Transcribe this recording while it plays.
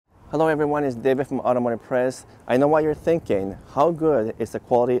Hello everyone, it's David from Automotive Press. I know what you're thinking. How good is the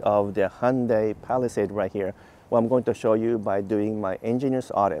quality of the Hyundai Palisade right here? Well, I'm going to show you by doing my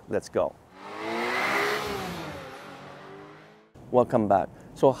engineer's audit. Let's go. Welcome back.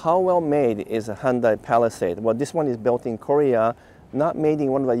 So how well made is a Hyundai Palisade? Well, this one is built in Korea, not made in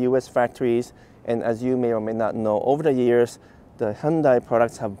one of the US factories. And as you may or may not know, over the years, the Hyundai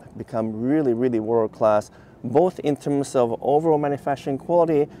products have become really world-class, both in terms of overall manufacturing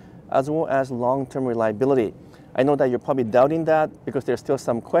quality as well as long-term reliability. I know that you're probably doubting that because there's still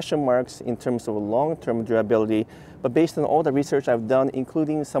some question marks in terms of long-term durability, but based on all the research I've done,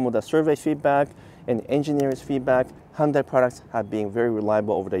 including some of the survey feedback and engineers' feedback, Hyundai products have been very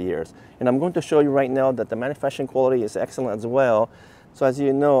reliable over the years. And I'm going to show you right now that the manufacturing quality is excellent as well. So as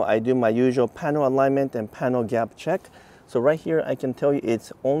you know, I do my usual panel alignment and panel gap check. So right here, I can tell you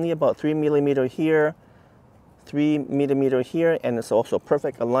it's only about 3 millimeter here, 3 millimeter here, and it's also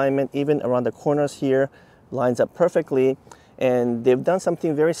perfect alignment even around the corners here, lines up perfectly. And they've done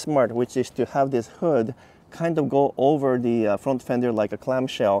something very smart, which is to have this hood kind of go over the front fender like a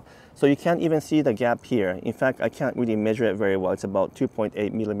clamshell, so you can't even see the gap here. In fact, I can't really measure it very well. It's about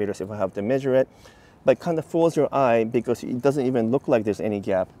 2.8 millimeters if I have to measure it, but it kind of fools your eye because it doesn't even look like there's any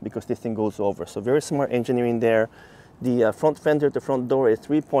gap because this thing goes over. So very smart engineering there. The front fender to front door is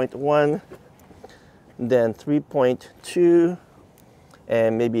 3.1, then 3.2,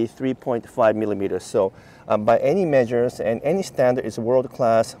 and maybe 3.5 millimeters. So by any measures and any standard, is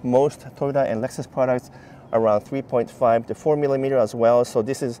world-class. Most Toyota and Lexus products are around 3.5 to 4 millimeter as well. So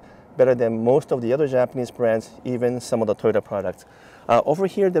this is better than most of the other Japanese brands, even some of the Toyota products. Over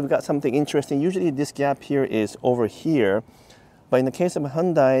here, they've got something interesting. Usually this gap here is over here, but in the case of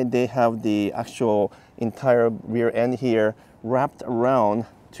Hyundai, they have the actual entire rear end here wrapped around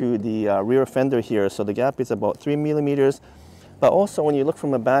to the rear fender here. So the gap is about 3 millimeters. But also when you look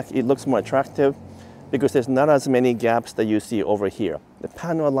from the back, it looks more attractive because there's not as many gaps that you see over here. The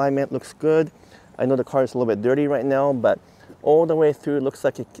panel alignment looks good. I know the car is a little bit dirty right now, but all the way through it looks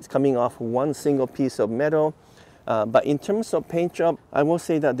like it's coming off one single piece of metal. But in terms of paint job, I will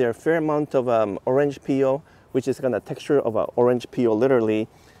say that there's a fair amount of orange peel, which is kind of texture of an orange peel literally.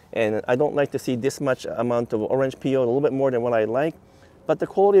 And I don't like to see this much amount of orange peel, a little bit more than what I like. But the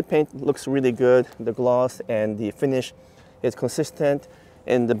quality of paint looks really good. The gloss and the finish is consistent.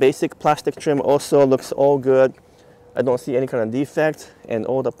 And the basic plastic trim also looks all good. I don't see any kind of defect, and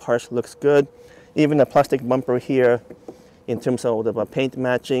all the parts looks good. Even the plastic bumper here, in terms of the paint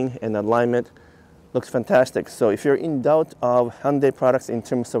matching and alignment, looks fantastic. So if you're in doubt of Hyundai products in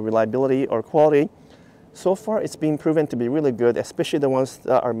terms of reliability or quality, so far it's been proven to be really good, especially the ones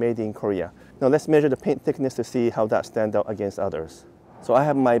that are made in Korea. Now let's measure the paint thickness to see how that stands out against others. So I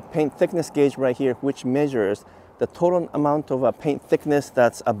have my paint thickness gauge right here, which measures the total amount of paint thickness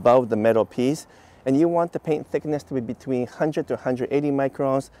that's above the metal piece. And you want the paint thickness to be between 100 to 180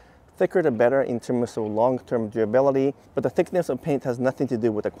 microns. Thicker the better in terms of long-term durability, but the thickness of paint has nothing to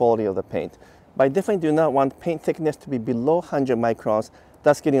do with the quality of the paint. But I definitely do not want paint thickness to be below 100 microns.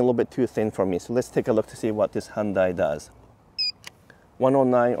 That's getting a little bit too thin for me. So let's take a look to see what this Hyundai does.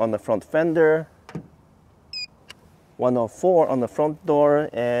 109 on the front fender, 104 on the front door,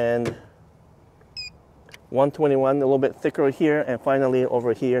 and 121, a little bit thicker here, and finally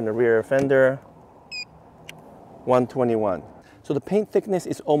over here in the rear fender, 121. So the paint thickness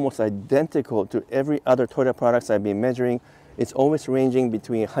is almost identical to every other Toyota products I've been measuring. It's always ranging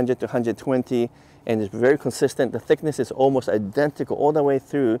between 100 to 120, and it's very consistent. The thickness is almost identical all the way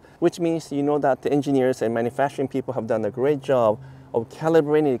through, which means you know that the engineers and manufacturing people have done a great job of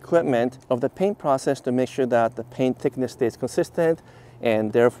calibrating equipment of the paint process to make sure that the paint thickness stays consistent,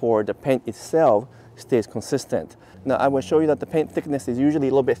 and therefore the paint itself stays consistent. Now I will show you that the paint thickness is usually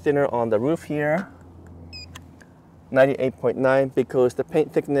a little bit thinner on the roof here, 98.9, because the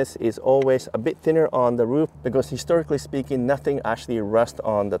paint thickness is always a bit thinner on the roof because historically speaking, nothing actually rusts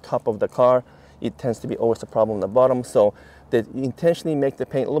on the top of the car. It tends to be always a problem on the bottom. So they intentionally make the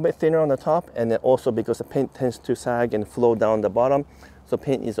paint a little bit thinner on the top, and then also because the paint tends to sag and flow down the bottom. So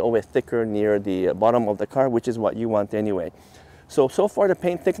paint is always thicker near the bottom of the car, which is what you want anyway. So far the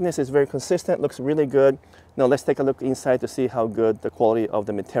paint thickness is very consistent, looks really good. Now let's take a look inside to see how good the quality of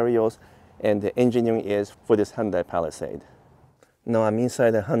the materials and the engineering is for this Hyundai Palisade. Now I'm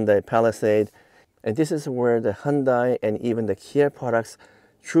inside the Hyundai Palisade, and this is where the Hyundai and even the Kia products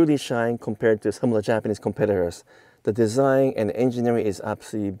truly shine compared to some of the Japanese competitors. The design and engineering is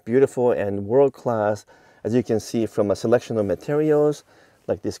absolutely beautiful and world-class, as you can see from a selection of materials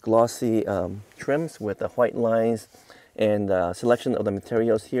like this glossy trims with the white lines, and selection of the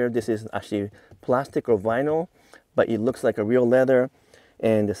materials here. This is actually plastic or vinyl, but it looks like a real leather.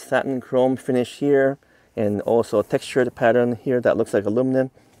 and the satin chrome finish here, and also a textured pattern here that looks like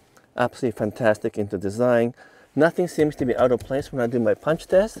aluminum. Absolutely fantastic into design. Nothing seems to be out of place when I do my punch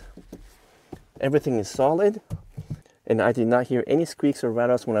test. Everything is solid, and I did not hear any squeaks or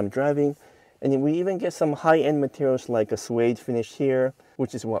rattles when I'm driving. And we even get some high-end materials like a suede finish here,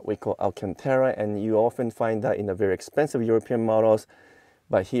 which is what we call Alcantara, and you often find that in the very expensive European models.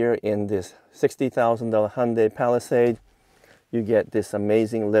 But here in this $60,000 Hyundai Palisade, you get this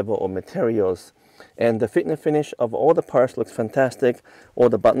amazing level of materials. And the fit and finish of all the parts looks fantastic. All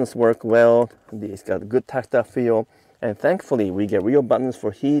the buttons work well. It's got a good tactile feel. And thankfully, we get real buttons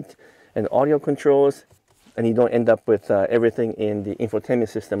for heat and audio controls, and you don't end up with everything in the infotainment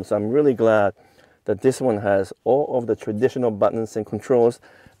system. So I'm really glad that this one has all of the traditional buttons and controls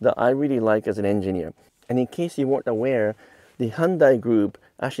that I really like as an engineer. And in case you weren't aware, the Hyundai group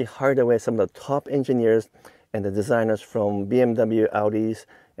actually hired away some of the top engineers and the designers from BMW, Audis,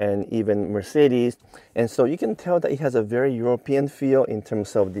 and even Mercedes. And so you can tell that it has a very European feel in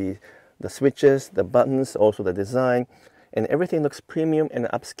terms of the switches, the buttons, also the design, and everything looks premium and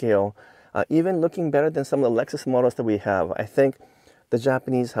upscale, even looking better than some of the Lexus models that we have. I think the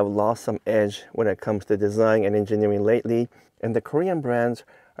Japanese have lost some edge when it comes to design and engineering lately, and the Korean brands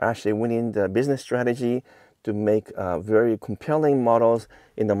are actually winning the business strategy to make very compelling models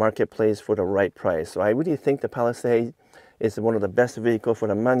in the marketplace for the right price. So I really think the Palisade is one of the best vehicles for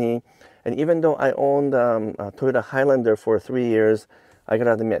the money. And even though I owned a Toyota Highlander for 3 years, I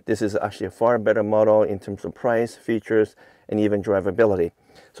gotta admit this is actually a far better model in terms of price, features, and even drivability.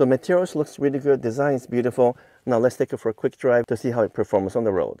 So materials looks really good, design is beautiful. Now let's take it for a quick drive to see how it performs on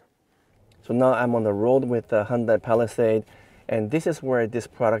the road. So now I'm on the road with the Hyundai Palisade, and this is where this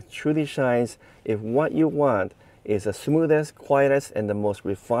product truly shines. If what you want is the smoothest, quietest, and the most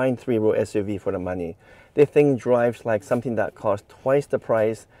refined three-row SUV for the money. This thing drives like something that costs twice the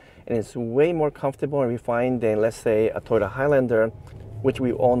price, and it's way more comfortable and refined than, let's say, a Toyota Highlander, which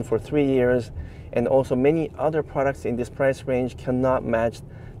we owned for 3 years. And also many other products in this price range cannot match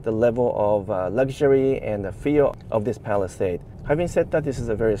the level of luxury and the feel of this Palisade. Having said that, this is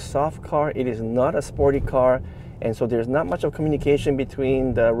a very soft car. It is not a sporty car, and so there's not much of communication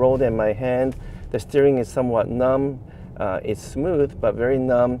between the road and my hand. The steering is somewhat numb. It's smooth, but very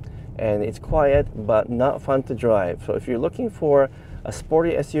numb, and it's quiet, but not fun to drive. So if you're looking for a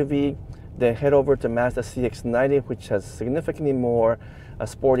sporty SUV, then head over to Mazda CX-90, which has significantly more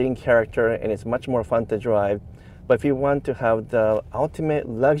sporting character, and it's much more fun to drive. But if you want to have the ultimate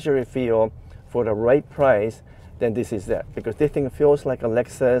luxury feel for the right price, then this is it, because this thing feels like a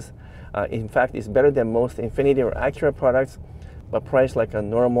Lexus. In fact, it's better than most Infiniti or Acura products, but priced like a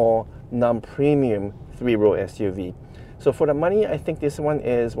normal, non-premium three-row SUV. So for the money, I think this one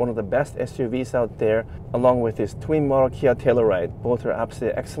is one of the best SUVs out there, along with this twin model Kia Telluride. Both are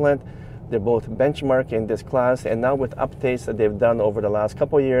absolutely excellent. They're both benchmark in this class, and now with updates that they've done over the last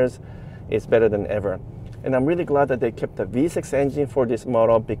couple of years, it's better than ever. And I'm really glad that they kept the V6 engine for this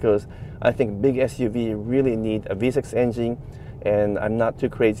model, because I think big SUV really need a V6 engine, and I'm not too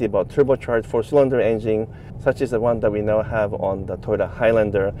crazy about turbocharged 4-cylinder engine, such as the one that we now have on the Toyota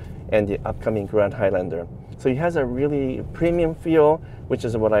Highlander and the upcoming Grand Highlander. So it has a really premium feel, which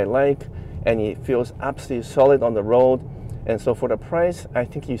is what I like, and it feels absolutely solid on the road. And so for the price, I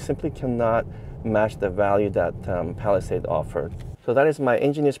think you simply cannot match the value that Palisade offered. So that is my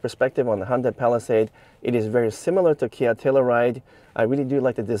engineer's perspective on the Hyundai Palisade. It is very similar to Kia Telluride. I really do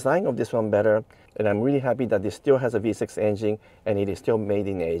like the design of this one better, and I'm really happy that this still has a V6 engine and it is still made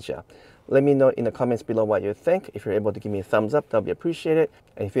in Asia. Let me know in the comments below what you think. If you're able to give me a thumbs up, that'll be appreciated.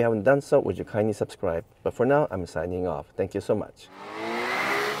 And if you haven't done so, would you kindly subscribe? But for now, I'm signing off. Thank you so much.